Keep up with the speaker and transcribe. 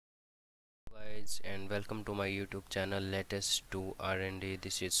Guys, and welcome to my YouTube channel Let-Us-Do-RnD.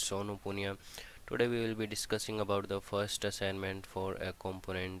 This is Sonu Punia. Today we will be discussing about the first assignment for a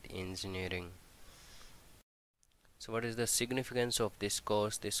component engineering. So what is the significance of this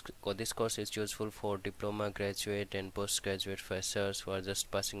course? This course is useful for diploma, graduate and postgraduate freshers who are just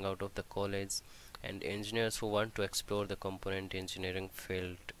passing out of the college and engineers who want to explore the component engineering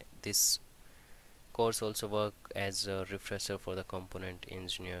field. This course also works as a refresher for the component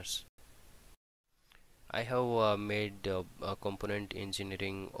engineers. I have made a component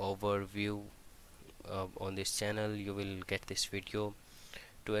engineering overview on this channel. You will get this video.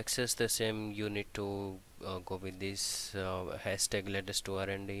 To access the same, you need to go with this hashtag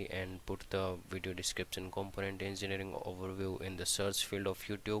Let-Us-Do-RnD and put the video description component engineering overview in the search field of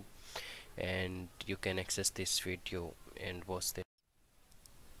YouTube, and you can access this video and watch this.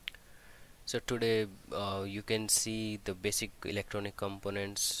 So today you can see the basic electronic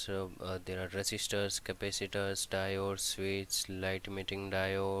components. There are resistors, capacitors, diodes, switch, light emitting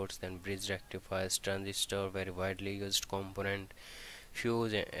diodes, then bridge rectifiers, transistor, very widely used component,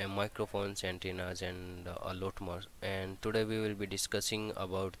 fuse, microphones, antennas, and a lot more. And today we will be discussing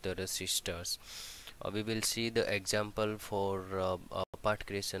about the resistors. We will see the example for part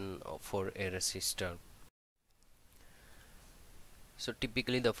creation for a resistor. So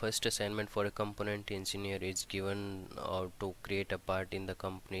typically the first assignment for a component engineer is given to create a part in the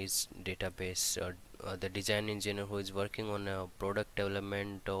company's database. The design engineer who is working on a product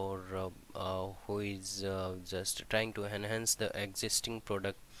development or who is just trying to enhance the existing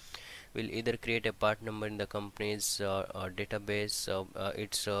product will either create a part number in the company's database.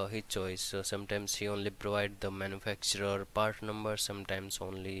 It's his choice. So sometimes he only provide the manufacturer part number, sometimes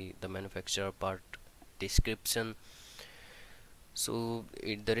only the manufacturer part description. So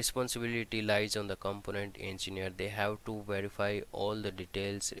the responsibility lies on the component engineer. They have to verify all the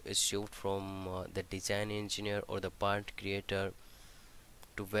details issued from the design engineer or the part creator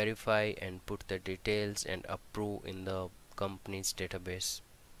to verify and put the details and approve in the company's database.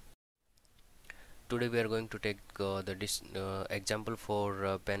 Today we are going to take the example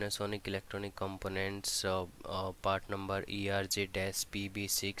for Panasonic electronic components, part number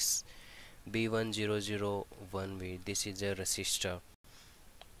ERJ-PB6 B1001V. This is a resistor.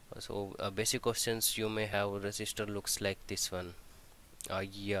 So basic questions you may have: resistor looks like this one.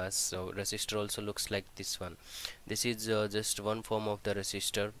 Yes, so resistor also looks like this one. This is just one form of the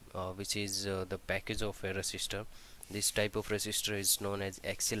resistor, which is the package of a resistor. This type of resistor is known as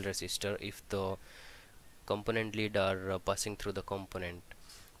axial resistor if the component lead are passing through the component,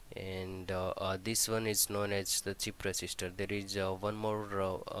 and this one is known as the chip resistor. There is one more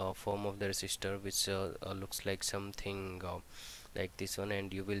form of the resistor which looks like something like this one,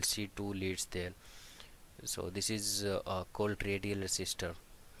 and you will see two leads there. So this is called radial resistor.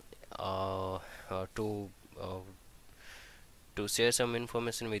 uh, uh, to uh, to share some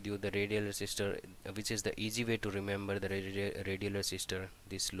information with you, the radial resistor, which is the easy way to remember the radial resistor,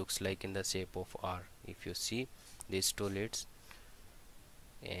 this looks like in the shape of R. If you see these two leads,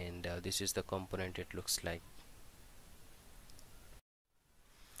 and this is the component it looks like.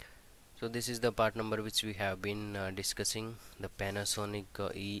 So this is the part number which we have been discussing, the Panasonic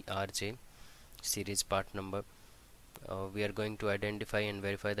ERJ series part number. We are going to identify and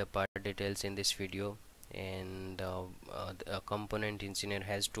verify the part details in this video, and the component engineer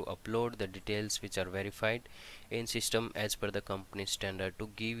has to upload the details which are verified in system as per the company standard. To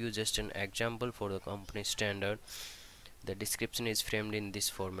give you just an example for the company standard, the description is framed in this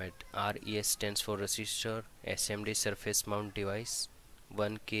format. RES stands for resistor, SMD surface mount device,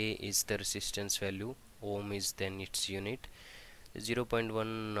 1K is the resistance value, ohm is then its unit,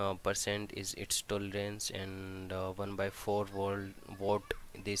 0.1% is its tolerance, and 1/4 watt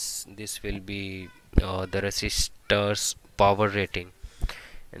this will be the resistor's power rating,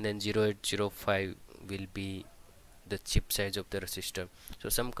 and then 0.805 will be the chip size of the resistor. So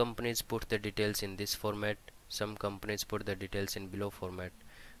some companies put the details in this format, some companies put the details in below format.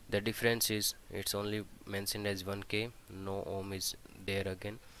 The difference is it's only mentioned as 1K, no ohm is there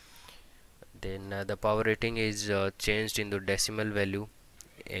again. Then the power rating is changed into decimal value,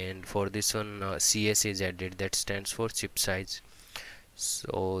 and for this one CS is added, that stands for chip size.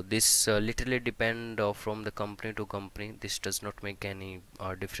 So this literally depend from the company to company. This does not make any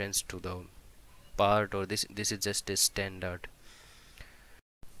difference to the part, or this is just a standard.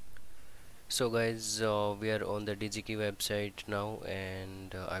 So guys, we are on the DigiKey website now,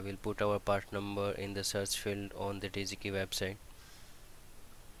 and I will put our part number in the search field on the DigiKey website.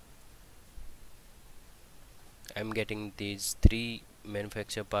 I'm getting these three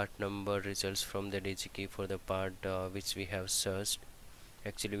manufacturer part number results from the DigiKey for the part which we have searched.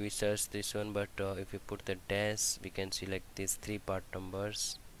 Actually we search this one, but if we put the dash, we can see like these three part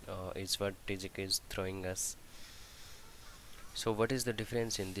numbers is what DGK is throwing us. So what is the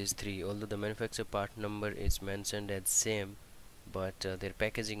difference in these three? Although the manufacturer part number is mentioned as same, but their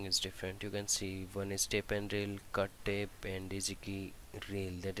packaging is different. You can see one is tape and reel, cut tape, and DGK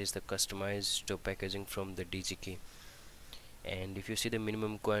reel. That is the customized packaging from the DGK. And if you see the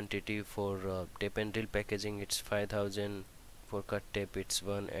minimum quantity for tape and reel packaging, it's 5,000. For cut tape it's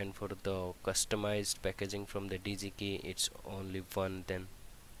 1, and for the customized packaging from the DGK it's only 1 then.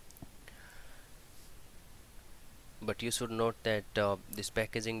 But you should note that this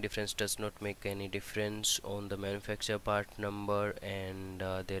packaging difference does not make any difference on the manufacturer part number and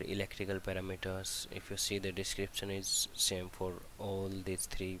their electrical parameters. If you see, the description is same for all these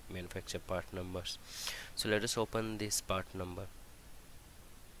three manufacturer part numbers. So let us open this part number.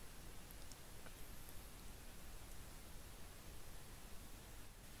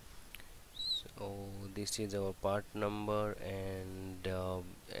 So this is our part number, and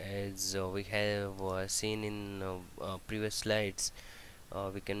as we have seen in previous slides,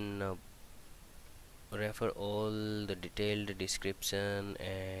 we can refer all the detailed description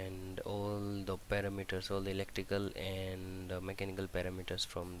and all the parameters, all the electrical and mechanical parameters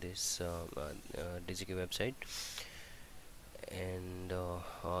from this DGK website. And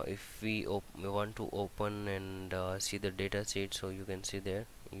if we want to open and see the data sheet, so you can see there,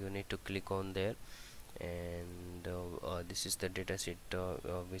 you need to click on there, and this is the data sheet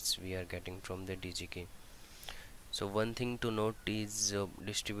which we are getting from the DGK. So one thing to note is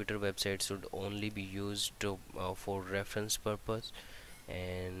distributor websites should only be used for reference purpose,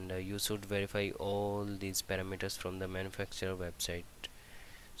 and you should verify all these parameters from the manufacturer website.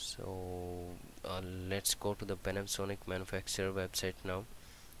 So let's go to the Panasonic manufacturer website now.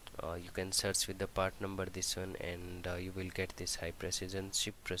 You can search with the part number, this one, and you will get this high precision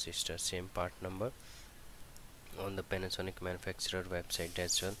chip resistor, same part number on the Panasonic manufacturer website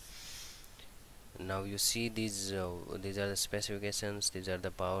as well. Now you see these are the specifications, these are the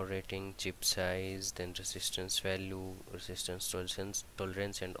power rating, chip size, then resistance value, resistance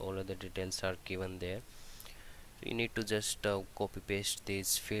tolerance, and all other details are given there. So you need to just copy paste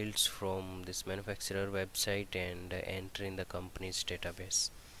these fields from this manufacturer website and enter in the company's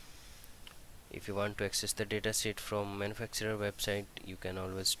database. If you want to access the datasheet from manufacturer website, you can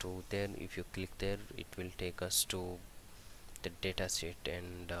always do there. If you click there, it will take us to the datasheet,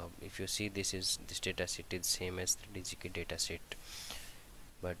 and if you see, this datasheet is same as the DGK datasheet,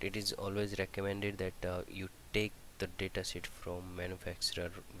 but it is always recommended that you take the datasheet from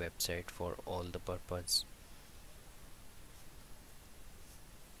manufacturer website for all the purpose.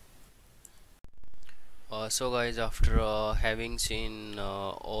 So guys, after having seen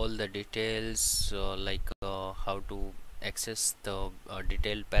all the details, like how to access the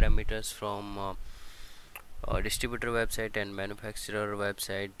detailed parameters from distributor website and manufacturer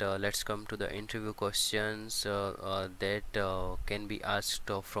website, let's come to the interview questions that can be asked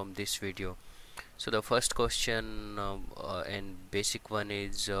from this video. So the first question and basic one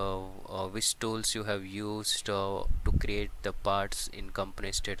is which tools you have used to create the parts in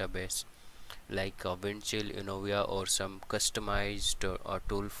company's database, like Windchill, Innovia, or some customized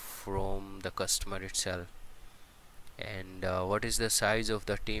tool from the customer itself. And what is the size of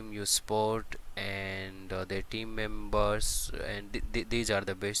the team you support, and their team members, and these are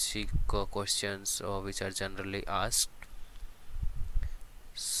the basic questions which are generally asked.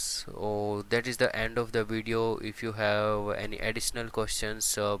 So that is the end of the video. If you have any additional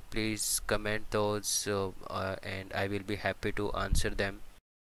questions, please comment those, and I will be happy to answer them.